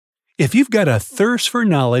If you've got a thirst for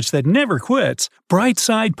knowledge that never quits,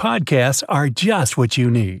 Brightside Podcasts are just what you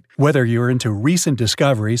need. Whether you're into recent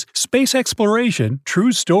discoveries, space exploration,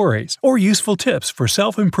 true stories, or useful tips for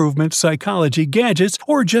self-improvement, psychology, gadgets,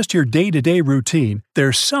 or just your day-to-day routine,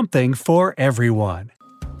 there's something for everyone.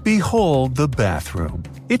 Behold the bathroom.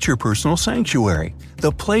 It's your personal sanctuary,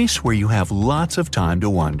 the place where you have lots of time to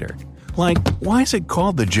wonder. Like, why is it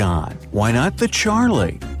called the John? Why not the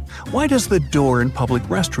Charlie? Why does the door in public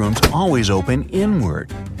restrooms always open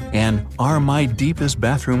inward? And are my deepest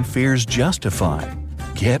bathroom fears justified?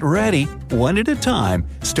 Get ready, one at a time,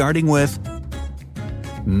 starting with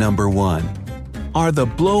Number 1. Are the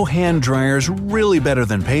blow hand dryers really better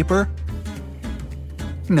than paper?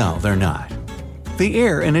 No, they're not. The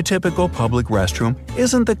air in a typical public restroom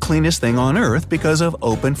isn't the cleanest thing on earth because of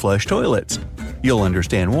open flush toilets. You'll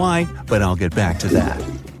understand why, but I'll get back to that.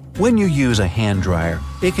 When you use a hand dryer,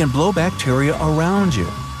 it can blow bacteria around you,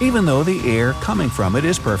 even though the air coming from it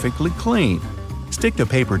is perfectly clean. Stick to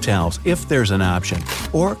paper towels if there's an option,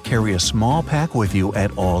 or carry a small pack with you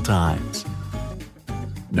at all times.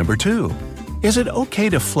 Number 2. Is it okay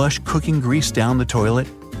to flush cooking grease down the toilet?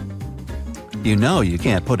 You know you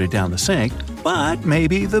can't put it down the sink, but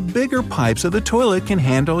maybe the bigger pipes of the toilet can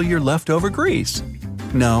handle your leftover grease.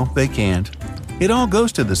 No, they can't. It all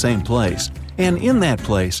goes to the same place. And in that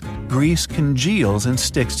place, grease congeals and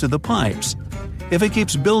sticks to the pipes. If it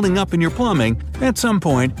keeps building up in your plumbing, at some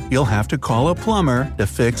point you'll have to call a plumber to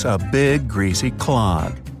fix a big greasy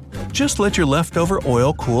clog. Just let your leftover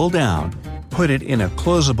oil cool down, put it in a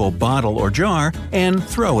closable bottle or jar, and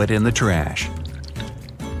throw it in the trash.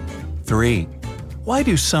 3. Why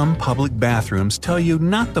do some public bathrooms tell you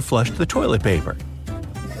not to flush the toilet paper?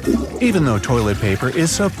 Even though toilet paper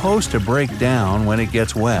is supposed to break down when it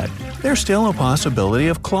gets wet, there's still a possibility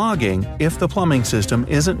of clogging if the plumbing system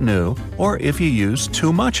isn't new or if you use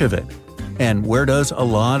too much of it. And where does a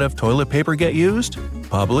lot of toilet paper get used?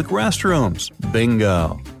 Public restrooms.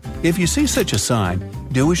 Bingo! If you see such a sign,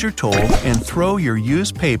 do as you're told and throw your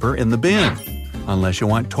used paper in the bin, unless you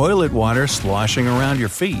want toilet water sloshing around your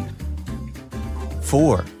feet.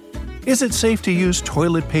 4. Is it safe to use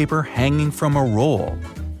toilet paper hanging from a roll?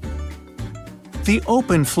 The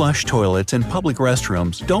open flush toilets in public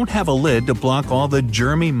restrooms don't have a lid to block all the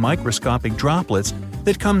germy microscopic droplets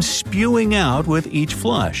that come spewing out with each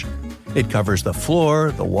flush. It covers the floor,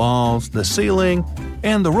 the walls, the ceiling,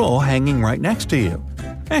 and the roll hanging right next to you.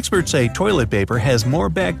 Experts say toilet paper has more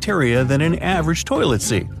bacteria than an average toilet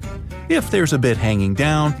seat. If there's a bit hanging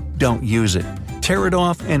down, don't use it. Tear it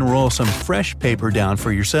off and roll some fresh paper down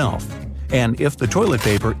for yourself. And if the toilet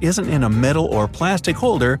paper isn't in a metal or plastic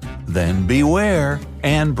holder, then beware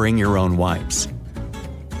and bring your own wipes.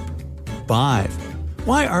 5.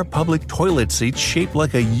 Why are public toilet seats shaped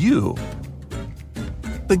like a U?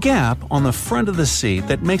 The gap on the front of the seat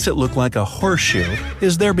that makes it look like a horseshoe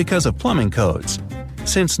is there because of plumbing codes.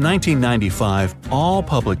 Since 1995, all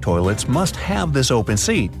public toilets must have this open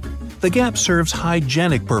seat. The gap serves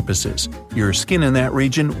hygienic purposes. Your skin in that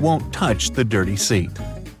region won't touch the dirty seat.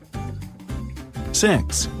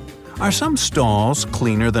 6. Are some stalls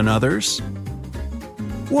cleaner than others?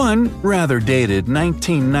 One rather dated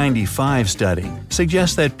 1995 study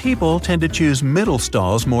suggests that people tend to choose middle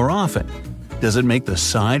stalls more often. Does it make the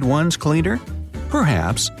side ones cleaner?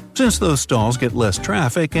 Perhaps, since those stalls get less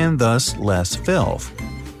traffic and thus less filth.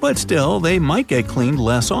 But still, they might get cleaned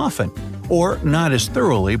less often, or not as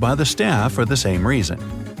thoroughly by the staff for the same reason.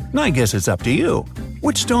 I guess it's up to you.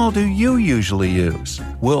 Which stall do you usually use?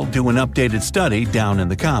 We'll do an updated study down in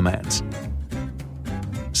the comments.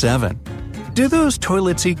 7. Do those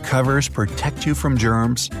toilet seat covers protect you from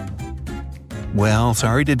germs? Well,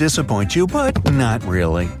 sorry to disappoint you, but not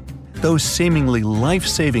really. Those seemingly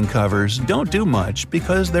life-saving covers don't do much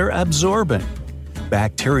because they're absorbent.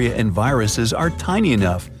 Bacteria and viruses are tiny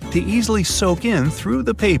enough to easily soak in through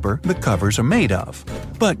the paper the covers are made of.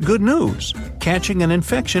 But good news! Catching an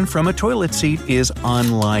infection from a toilet seat is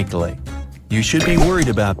unlikely. You should be worried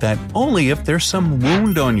about that only if there's some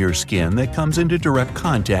wound on your skin that comes into direct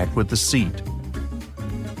contact with the seat.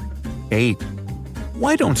 8.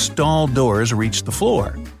 Why don't stall doors reach the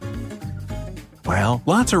floor? Well,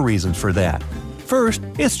 lots of reasons for that. First,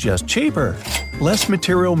 it's just cheaper. Less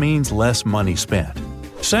material means less money spent.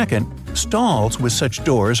 Second, stalls with such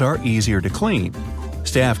doors are easier to clean.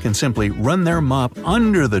 Staff can simply run their mop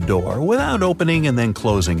under the door without opening and then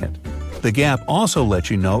closing it. The gap also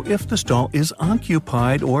lets you know if the stall is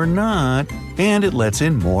occupied or not, and it lets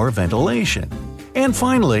in more ventilation. And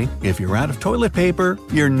finally, if you're out of toilet paper,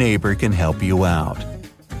 your neighbor can help you out.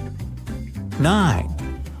 9.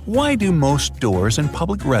 Why do most doors in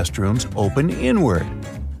public restrooms open inward?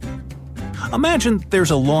 Imagine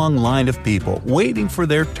there's a long line of people waiting for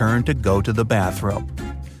their turn to go to the bathroom.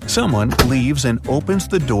 Someone leaves and opens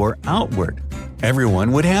the door outward.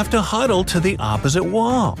 Everyone would have to huddle to the opposite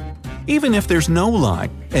wall. Even if there's no line,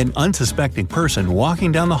 an unsuspecting person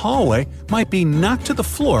walking down the hallway might be knocked to the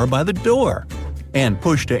floor by the door. And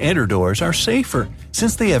push-to-enter doors are safer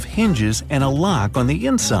since they have hinges and a lock on the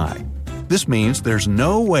inside. This means there's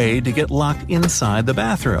no way to get locked inside the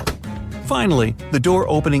bathroom. Finally, the door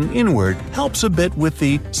opening inward helps a bit with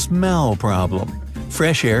the smell problem.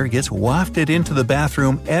 Fresh air gets wafted into the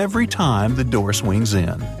bathroom every time the door swings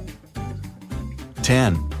in.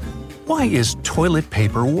 10. Why is toilet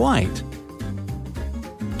paper white?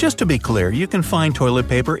 Just to be clear, you can find toilet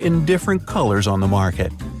paper in different colors on the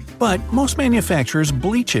market, but most manufacturers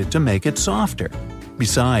bleach it to make it softer.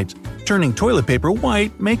 Besides, turning toilet paper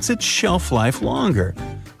white makes its shelf life longer.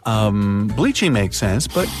 Bleaching makes sense,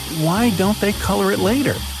 but why don't they color it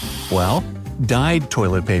later? Well, dyed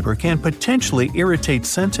toilet paper can potentially irritate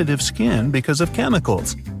sensitive skin because of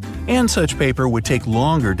chemicals, and such paper would take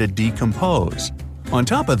longer to decompose. On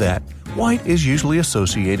top of that, white is usually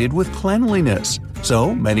associated with cleanliness,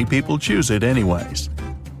 so many people choose it anyways.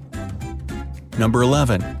 Number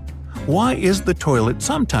 11. Why is the toilet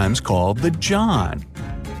sometimes called the John?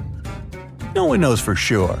 No one knows for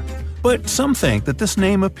sure, but some think that this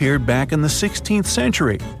name appeared back in the 16th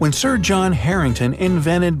century when Sir John Harington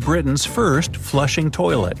invented Britain's first flushing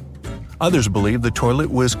toilet. Others believe the toilet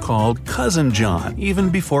was called Cousin John even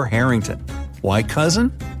before Harington. Why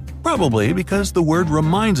cousin? Probably because the word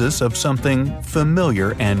reminds us of something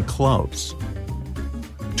familiar and close.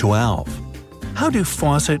 12. How do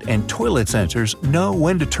faucet and toilet sensors know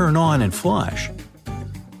when to turn on and flush?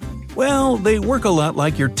 Well, they work a lot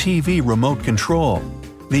like your TV remote control.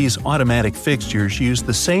 These automatic fixtures use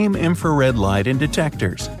the same infrared light and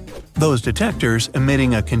detectors. Those detectors,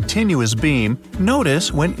 emitting a continuous beam,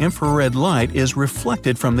 notice when infrared light is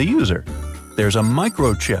reflected from the user. There's a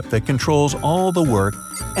microchip that controls all the work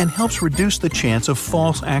and helps reduce the chance of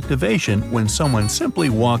false activation when someone simply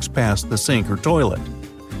walks past the sink or toilet.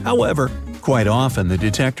 However, quite often the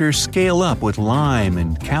detectors scale up with lime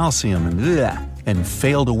and calcium and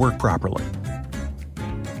fail to work properly.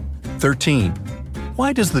 13.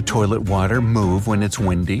 Why does the toilet water move when it's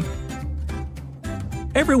windy?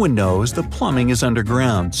 Everyone knows the plumbing is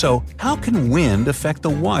underground, so how can wind affect the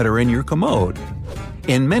water in your commode?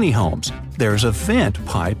 In many homes, there's a vent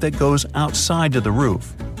pipe that goes outside to the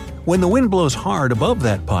roof. When the wind blows hard above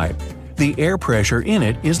that pipe, the air pressure in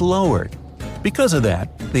it is lowered. Because of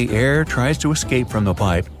that, the air tries to escape from the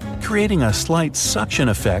pipe, creating a slight suction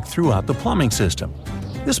effect throughout the plumbing system.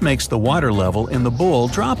 This makes the water level in the bowl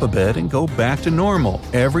drop a bit and go back to normal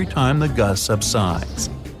every time the gust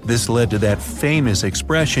subsides. This led to that famous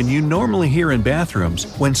expression you normally hear in bathrooms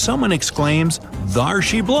when someone exclaims, "Thar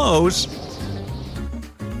she blows!"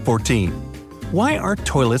 14. Why are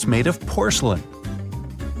toilets made of porcelain?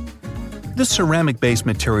 This ceramic-based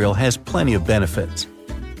material has plenty of benefits.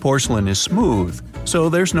 Porcelain is smooth, so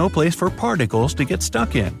there's no place for particles to get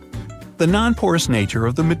stuck in. The non-porous nature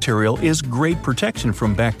of the material is great protection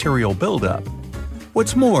from bacterial buildup.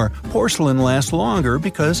 What's more, porcelain lasts longer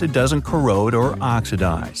because it doesn't corrode or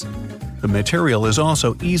oxidize. The material is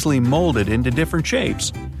also easily molded into different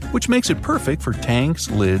shapes, which makes it perfect for tanks,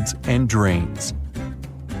 lids, and drains.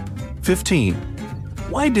 15.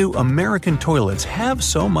 Why do American toilets have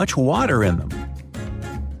so much water in them?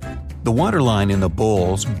 The water line in the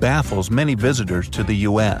bowls baffles many visitors to the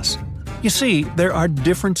U.S. You see, there are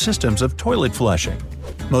different systems of toilet flushing.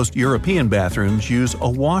 Most European bathrooms use a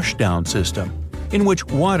washdown system, in which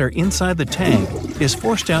water inside the tank is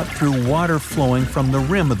forced out through water flowing from the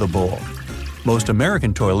rim of the bowl. Most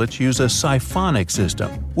American toilets use a siphonic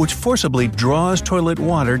system, which forcibly draws toilet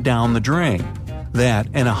water down the drain. That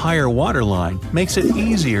and a higher water line makes it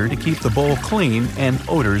easier to keep the bowl clean and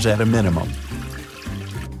odors at a minimum.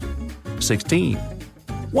 16.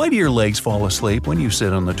 Why do your legs fall asleep when you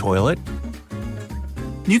sit on the toilet?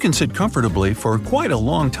 You can sit comfortably for quite a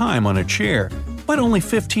long time on a chair, but only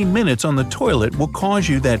 15 minutes on the toilet will cause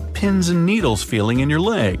you that pins and needles feeling in your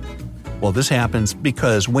leg. Well, this happens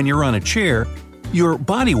because when you're on a chair, your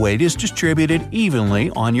body weight is distributed evenly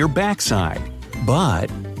on your backside. But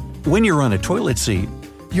when you're on a toilet seat,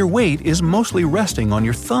 your weight is mostly resting on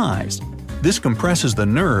your thighs. This compresses the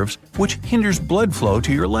nerves, which hinders blood flow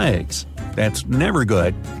to your legs. That's never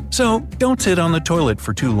good, so don't sit on the toilet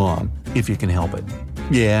for too long, if you can help it.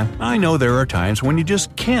 Yeah, I know there are times when you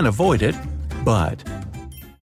just can't avoid it, but